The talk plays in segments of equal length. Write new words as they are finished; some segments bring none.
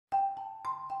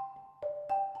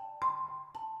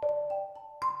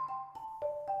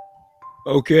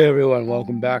Okay, everyone,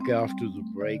 welcome back after the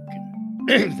break.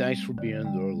 Thanks for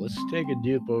being there. Let's take a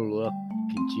deeper look,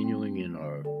 continuing in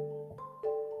our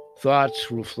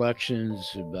thoughts,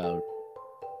 reflections about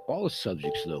all the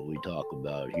subjects that we talk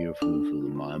about here, food for the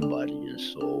mind, body, and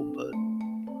soul.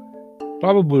 But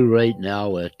probably right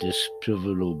now at this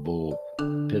pivotal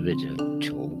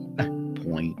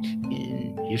point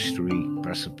in history,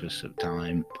 precipice of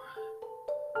time,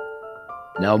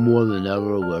 now more than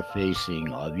ever, we're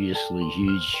facing obviously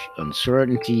huge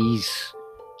uncertainties,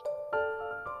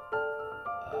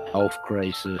 health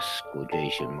crisis,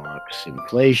 quotation marks,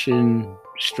 inflation,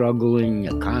 struggling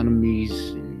economies,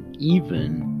 and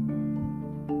even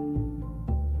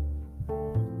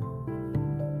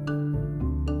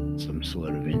some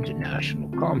sort of international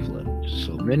conflict.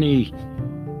 So many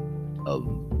of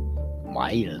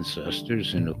my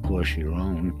ancestors, and of course your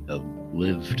own, have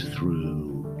lived through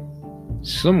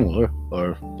similar,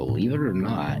 or believe it or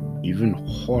not, even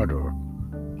harder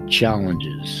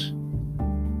challenges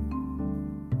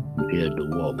compared to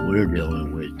what we're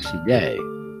dealing with today,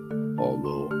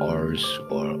 although ours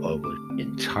are of an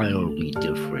entirely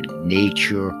different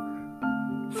nature,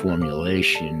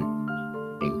 formulation,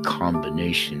 and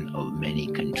combination of many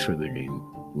contributing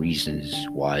reasons,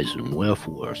 whys, and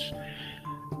wherefores.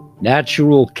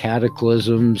 Natural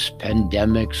cataclysms,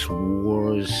 pandemics,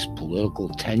 wars, political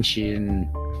tension,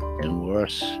 and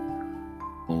worse,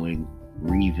 when we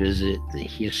revisit the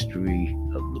history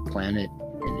of the planet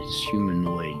and its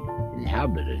humanoid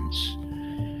inhabitants.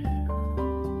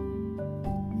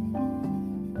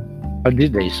 How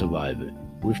did they survive it?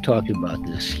 We've talked about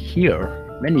this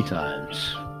here many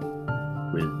times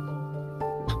with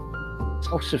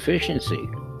self-sufficiency,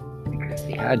 because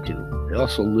they had to. They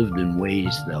also lived in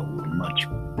ways that were much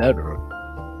better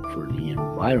for the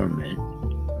environment.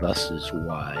 Thus is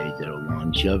why their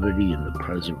longevity and the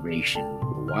preservation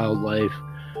of the wildlife,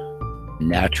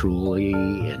 naturally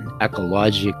and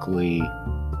ecologically,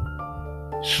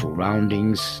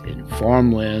 surroundings and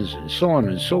farmlands and so on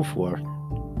and so forth,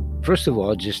 first of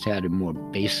all, just had a more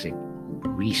basic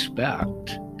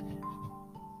respect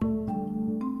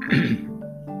and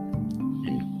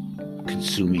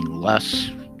consuming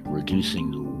less,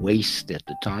 reducing the waste at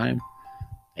the time.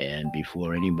 And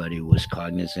before anybody was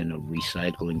cognizant of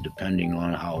recycling, depending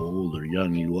on how old or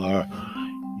young you are,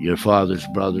 your father's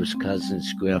brothers,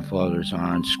 cousins, grandfathers,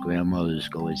 aunts, grandmothers,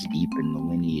 go as deep in the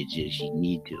lineage as you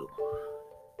need to.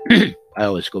 I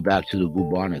always go back to the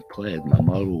bubonic plague. My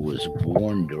mother was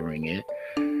born during it.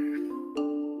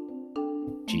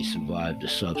 She survived the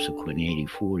subsequent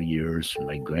 84 years.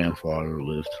 My grandfather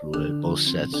lived through it, both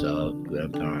sets of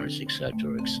grandparents,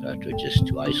 etc., just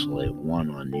to isolate one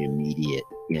on the immediate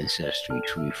ancestry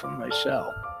tree from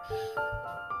myself.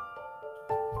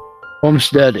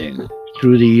 Homesteading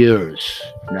through the years,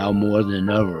 now more than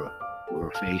ever,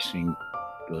 we're facing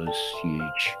those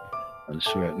huge,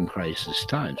 uncertain crisis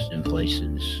times,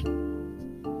 inflations,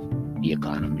 the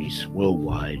economies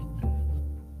worldwide,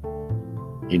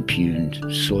 impugned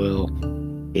soil,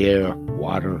 air,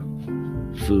 water,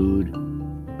 food,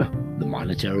 the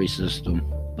monetary system.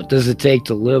 What does it take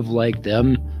to live like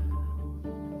them?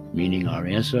 Meaning our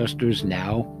ancestors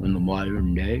now in the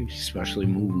modern day, especially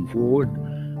moving forward,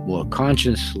 more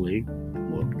consciously,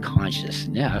 more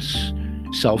consciousness,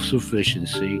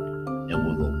 self-sufficiency, and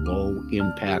with a low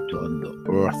impact on the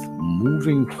earth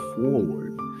moving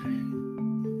forward,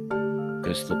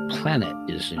 because the planet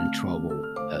is in trouble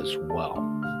as well.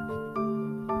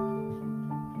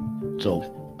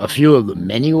 So a few of the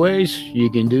many ways you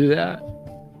can do that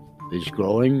is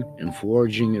growing and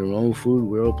foraging your own food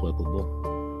where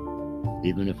applicable,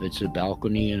 even if it's a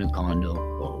balcony in a condo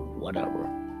or whatever.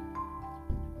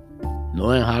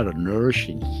 Knowing how to nourish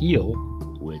and heal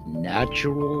with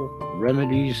natural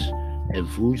remedies and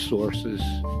food sources.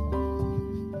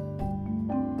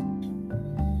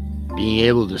 Being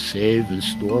able to save and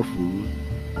store food,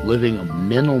 living a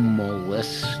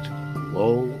minimalist,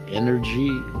 low energy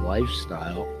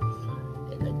lifestyle,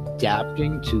 and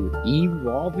adapting to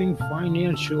evolving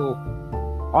financial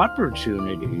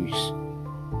opportunities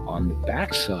on the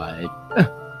backside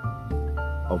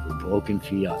of a broken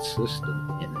fiat system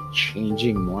and a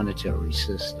changing monetary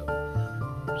system.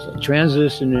 So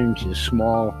transitioning to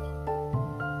small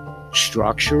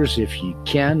structures, if you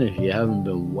can, if you haven't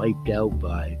been wiped out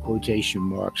by quotation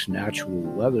marks natural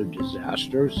weather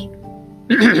disasters,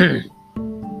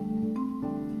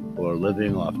 or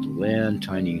living off the land,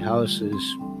 tiny houses,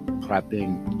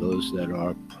 prepping those that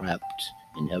are prepped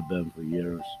and have been for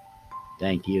years.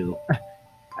 Thank you.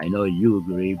 I know you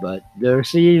agree, but there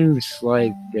seems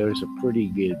like there's a pretty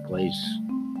good place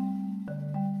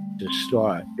to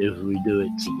start if we do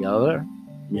it together,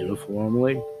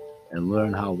 uniformly, and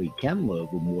learn how we can live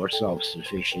a more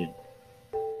self-sufficient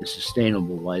and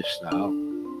sustainable lifestyle.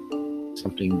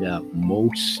 Something that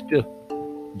most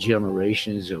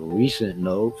generations of recent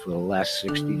know for the last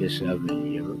 60 to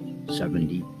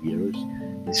 70 years.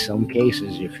 In some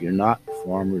cases, if you're not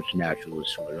farmers,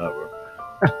 naturalists, whatever,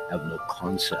 have no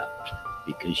concept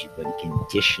because you've been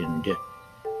conditioned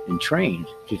and trained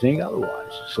to think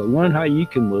otherwise. So learn how you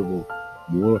can live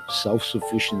a more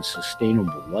self-sufficient,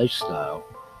 sustainable lifestyle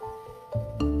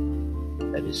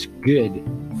that is good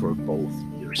for both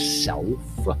yourself,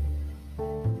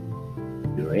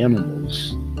 your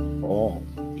animals, all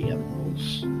the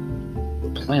animals, the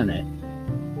planet,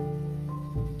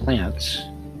 plants,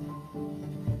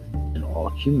 and all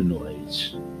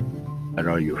humanoids that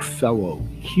are your fellow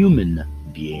human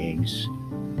beings,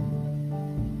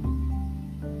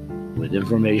 with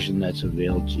information that's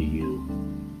available to you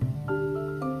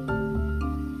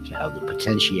to have the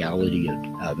potentiality of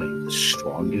having the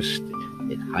strongest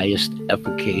and highest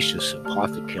efficacious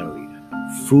apothecary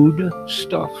food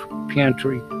stuff,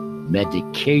 pantry,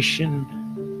 medication,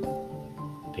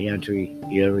 pantry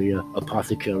area,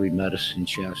 apothecary medicine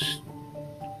chest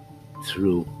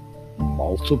through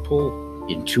multiple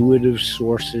intuitive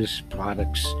sources,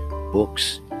 products,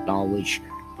 books, knowledge,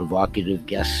 provocative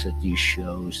guests at these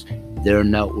shows, their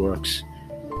networks,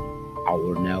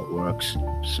 our networks,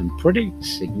 some pretty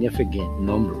significant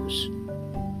numbers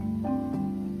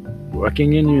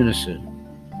working in unison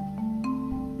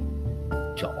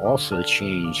to also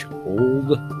change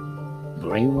old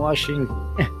brainwashing,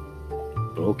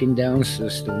 broken down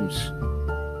systems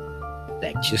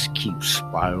that just keep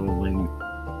spiraling,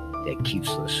 that keeps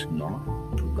us not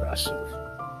progressive.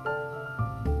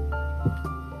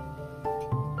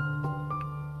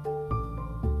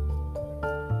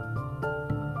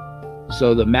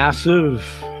 So the massive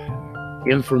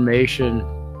information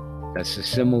that's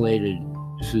assimilated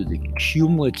through the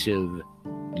cumulative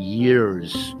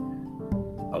years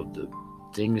of the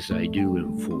things I do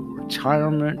in full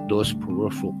retirement, those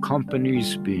peripheral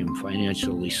companies being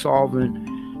financially solvent,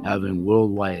 having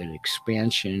worldwide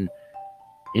expansion,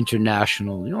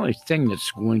 international, the only thing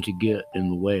that's going to get in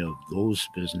the way of those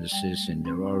businesses, and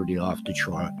they're already off the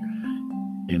chart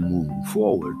and moving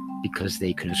forward because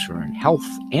they concern health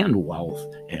and wealth,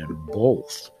 and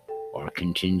both are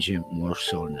contingent more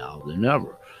so now than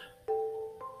ever.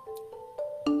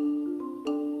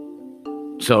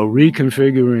 So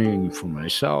reconfiguring for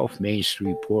myself, Main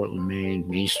Street, Portland, Maine,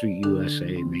 Main Street,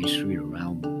 USA, Main Street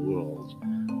around the world,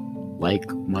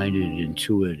 like-minded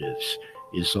intuitives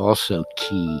is also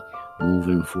key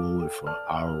moving forward for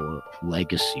our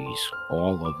legacies,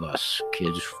 all of us,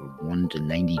 kids from 1 to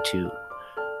 92.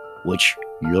 What's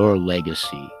your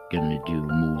legacy going to do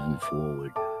moving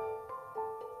forward?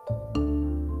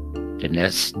 The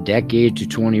next decade to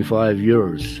 25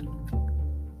 years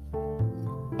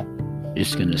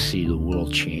is going to see the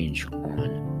world change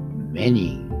on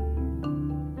many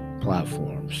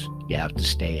platforms. You have to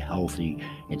stay healthy,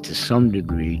 and to some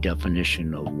degree,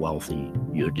 definition of wealthy,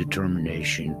 your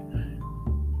determination.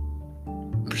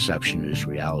 Perception is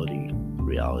reality.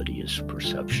 Reality is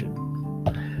perception.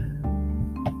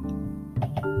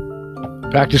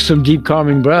 Practice some deep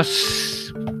calming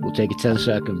breaths. We'll take a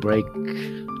 10-second break.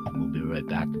 We'll be right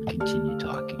back and continue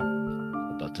talking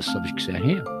about the subjects at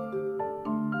hand.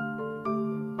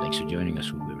 Thanks for joining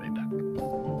us. We'll be right back.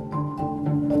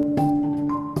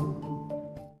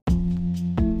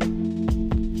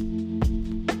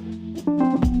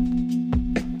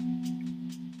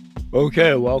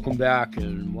 Okay, welcome back.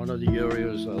 And one of the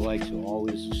areas I like to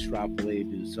always extrapolate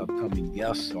is upcoming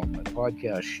guests on my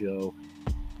podcast show.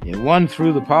 And one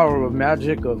through the power of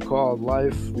magic of called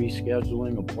life,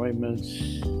 rescheduling, appointments,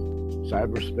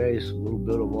 cyberspace, a little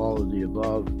bit of all of the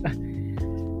above.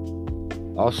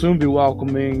 I'll soon be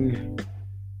welcoming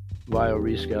via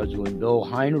rescheduling Bill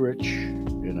Heinrich,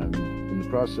 and I'm in the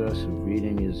process of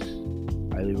reading his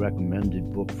highly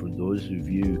recommended book for those of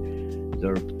you that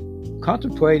are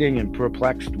contemplating and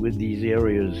perplexed with these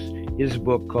areas. His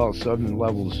book called 7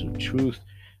 Levels of Truth,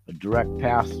 A Direct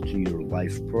Path to Your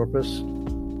Life Purpose.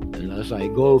 And as I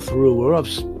go through, we're of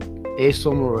a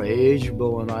similar age,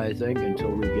 Bill and I think, until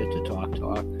we get to talk.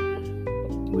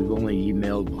 We've only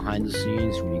emailed behind the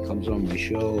scenes. When he comes on my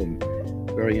show, I'm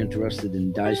very interested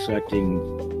in dissecting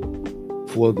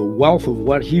for the wealth of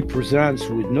what he presents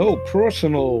with no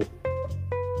personal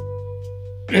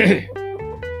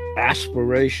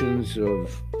aspirations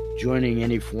of joining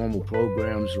any formal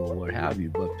programs or what have you,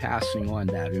 but passing on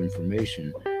that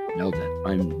information. Now that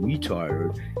I'm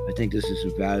retired, I think this is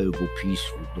a valuable piece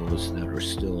for those that are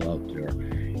still out there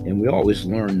And we always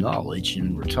learn knowledge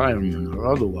in retirement or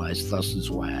otherwise. Thus is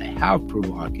why I have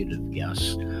provocative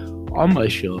guests on my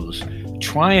shows,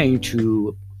 trying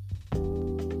to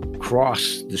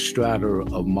cross the strata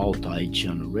of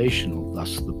multi-generational,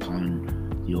 thus the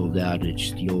pun, the old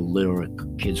adage, the old lyric,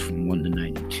 kids from 1 to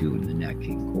 92 in the Nat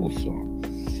King Cole song,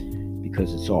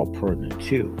 because it's all pertinent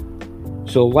too.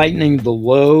 So lightening the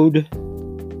load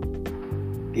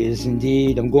is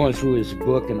indeed, I'm going through his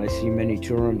book and I see many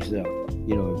terms that,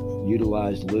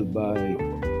 utilize, live by,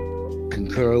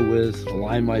 concur with,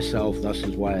 align myself. Thus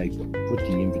is why I put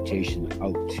the invitation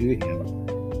out to him.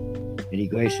 And he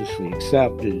graciously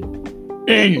accepted.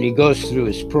 And he goes through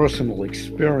his personal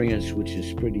experience, which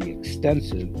is pretty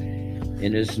extensive,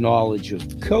 in his knowledge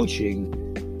of coaching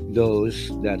those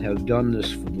that have done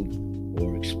this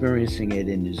or experiencing it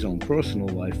in his own personal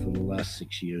life for the last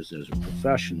 6 years as a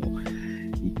professional.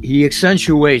 He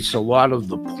accentuates a lot of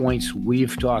the points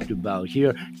we've talked about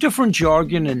here, different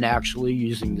jargon and actually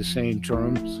using the same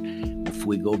terms. If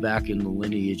we go back in the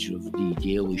lineage of the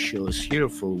daily shows here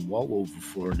for well over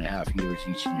 4.5 years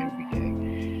each and every day,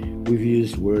 we've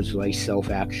used words like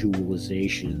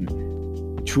self-actualization,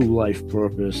 true life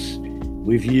purpose.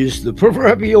 We've used the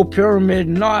proverbial pyramid,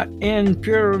 not in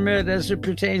pyramid as it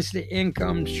pertains to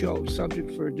income show,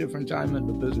 subject for a different time in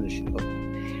the business show.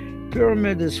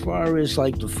 Pyramid as far as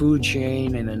like the food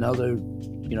chain and another,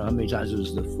 how many times it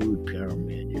was the food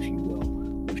pyramid, if you will.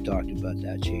 We've talked about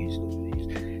that change over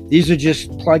these. These are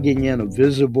just plugging in a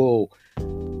visible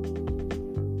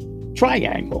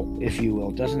triangle, if you will.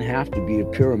 It doesn't have to be a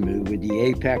pyramid with the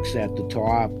apex at the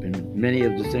top and many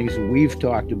of the things that we've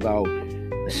talked about: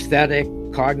 aesthetic,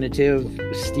 cognitive,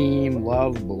 esteem,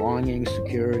 love, belonging,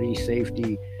 security,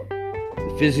 safety,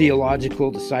 the physiological,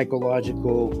 the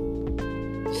psychological,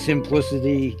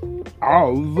 simplicity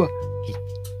of,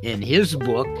 in his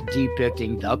book,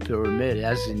 depicting the pyramid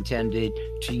as intended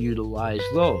to utilize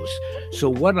those. So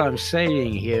what I'm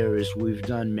saying here is we've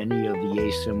done many of the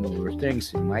asimilar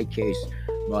things. In my case,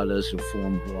 not as a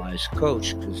formalized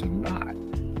coach, because I'm not.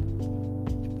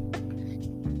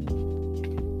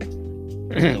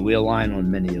 We align on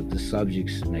many of the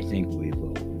subjects, and I think we've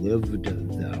lived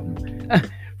them.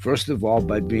 First of all,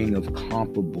 by being of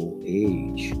comparable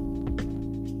age.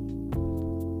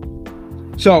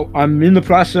 So I'm in the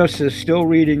process of still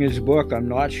reading his book. I'm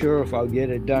not sure if I'll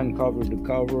get it done cover to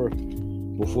cover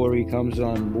before he comes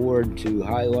on board to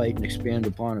highlight and expand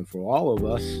upon it for all of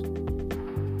us.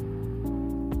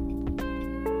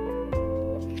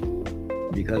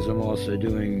 Because I'm also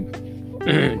doing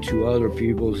 2 other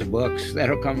people's books that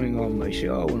are coming on my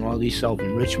show, and all these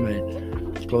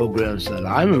self-enrichment programs that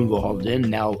I'm involved in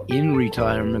now in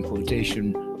retirement,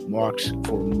 quotation marks,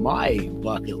 for my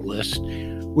bucket list,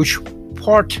 which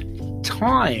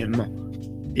part-time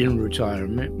in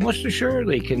retirement most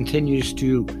assuredly continues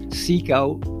to seek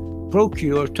out,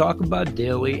 procure, talk about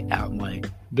daily at my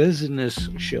business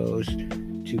shows,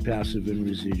 to passive and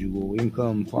residual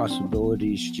income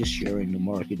possibilities, just sharing the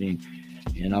marketing.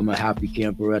 And I'm a happy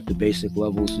camper at the basic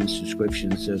levels and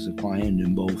subscriptions as a client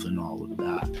in both and all of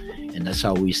that. And that's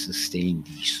how we sustain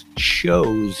these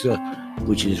shows,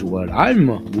 which is what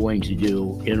I'm going to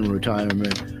do in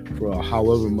retirement for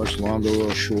however much longer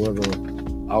or shorter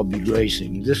I'll be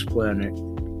gracing this planet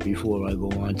before I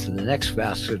go on to the next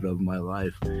facet of my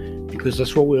life. Because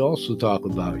that's what we also talk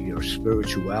about here,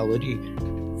 spirituality,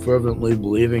 fervently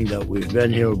believing that we've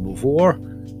been here before,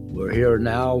 we're here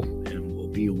now, and we'll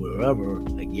be wherever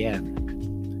again,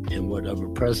 in whatever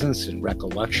presence and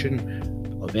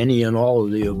recollection of any and all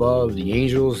of the above, the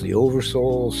angels, the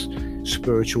oversouls,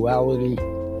 spirituality,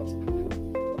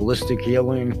 holistic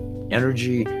healing,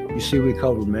 energy. You see, we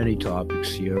cover many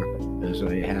topics here, as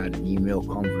I had an email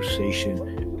conversation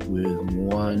with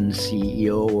one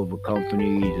CEO of a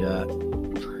company that,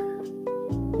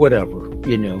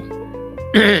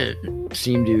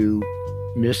 seemed to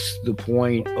miss the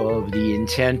point of the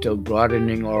intent of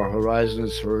broadening our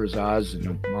horizons for his eyes and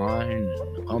mine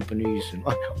and the companies,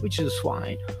 which is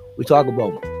fine. We talk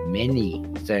about many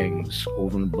things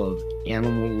over and above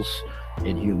animals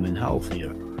and human health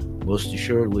here, most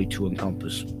assuredly to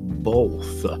encompass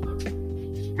both.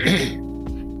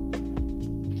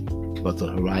 But the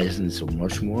horizons are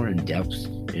much more in depth,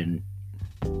 and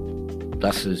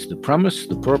thus is the premise,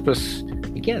 the purpose,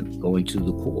 again, going to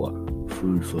the core.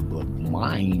 Food for the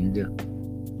mind,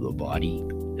 the body,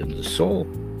 and the soul.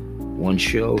 One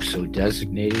show so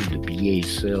designated, the BA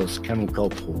Sales Chemical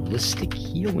Holistic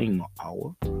Healing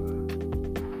Hour.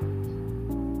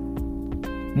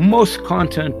 Most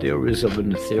content there is of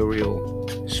an ethereal,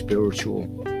 spiritual,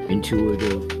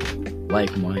 intuitive,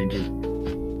 like-minded,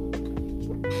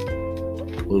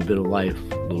 little bit of life,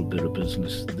 a little bit of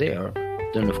business there.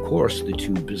 Then, of course, the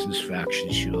 2 business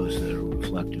faction shows that are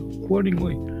reflected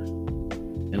accordingly,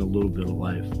 and a little bit of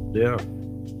life there.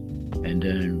 And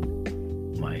then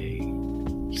my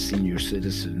senior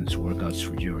citizens, workouts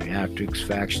for geriatrics,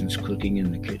 factions, cooking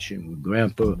in the kitchen with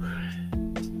Grandpa,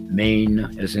 Maine,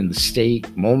 as in the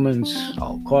state, moments,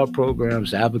 all car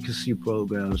programs, advocacy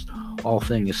programs, all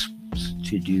things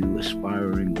to do,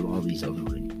 aspiring with all these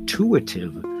other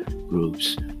intuitive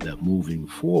groups that moving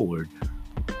forward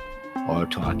are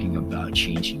talking about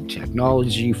changing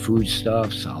technology,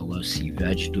 foodstuffs, a la sea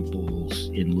vegetables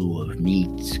in lieu of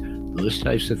meats, those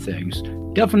types of things.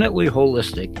 Definitely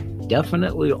holistic,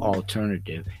 definitely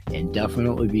alternative, and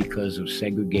definitely because of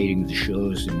segregating the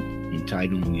shows and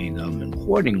entitling them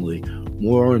accordingly,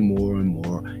 more and more and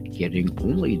more getting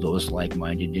only those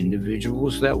like-minded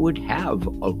individuals that would have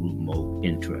a remote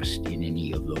interest in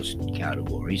any of those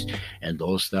categories, and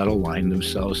those that align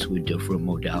themselves with different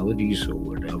modalities or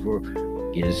whatever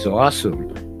is awesome,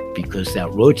 because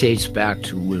that rotates back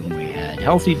to when we had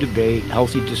healthy debate,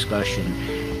 healthy discussion,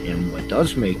 and what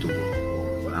does make the world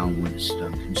go around when it's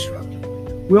done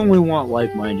constructively. We only want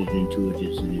like-minded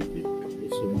intuitives and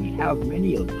individuals, and we have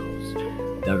many of those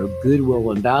that are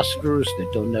goodwill ambassadors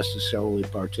that don't necessarily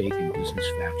partake in business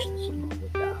factions and all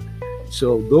of that.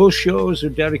 So those shows are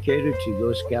dedicated to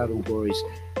those categories.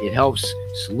 It helps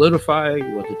solidify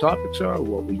what the topics are,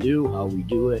 what we do, how we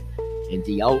do it, and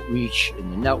the outreach in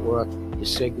the network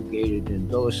is segregated in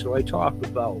those. So I talk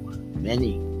about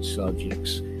many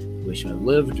subjects which I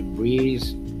lived,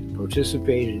 breathed,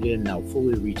 participated in, now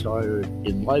fully retired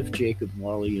in life, Jacob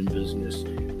Marley in business,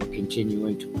 but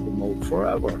continuing to promote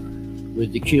forever,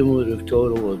 with the cumulative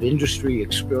total of industry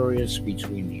experience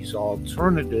between these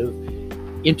alternative,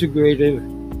 integrative,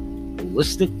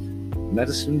 holistic,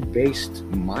 medicine-based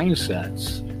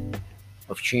mindsets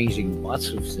of changing lots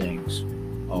of things,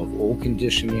 of old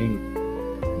conditioning,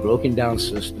 broken down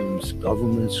systems,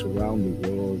 governments around the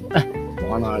world,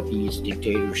 monarchies,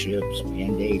 dictatorships,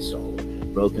 mandates, all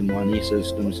broken money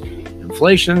systems,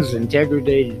 inflations,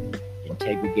 integrated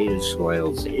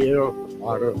soils, air,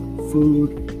 water,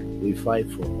 food. We fight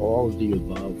for all of the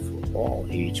above, for all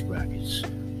age brackets.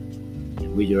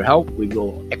 And with your help, we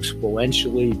go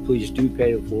exponentially. Please do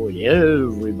pay it forward,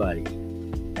 everybody,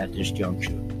 at this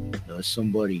juncture. There's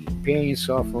somebody in pain,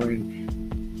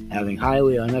 suffering, having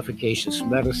highly inefficacious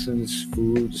medicines,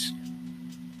 foods,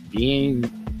 being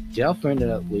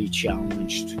definitely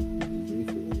challenged moving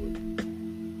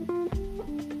forward.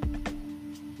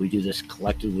 We do this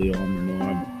collectively on the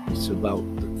norm. It's about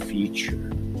the future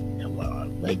and what our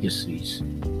legacies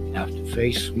have to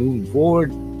face moving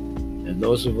forward. And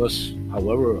those of us,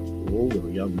 however old or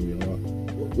young we are,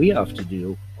 what we have to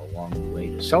do along the way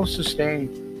to self-sustain,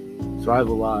 thrive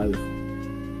alive,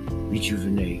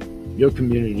 rejuvenate your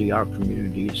community, our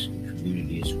communities, and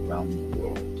communities around the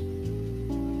world.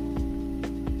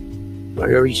 We're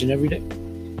here each and every day.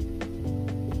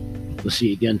 We'll see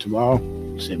you again tomorrow.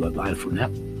 Say bye-bye for now.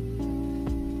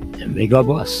 And may God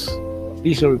bless.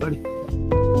 Peace, everybody.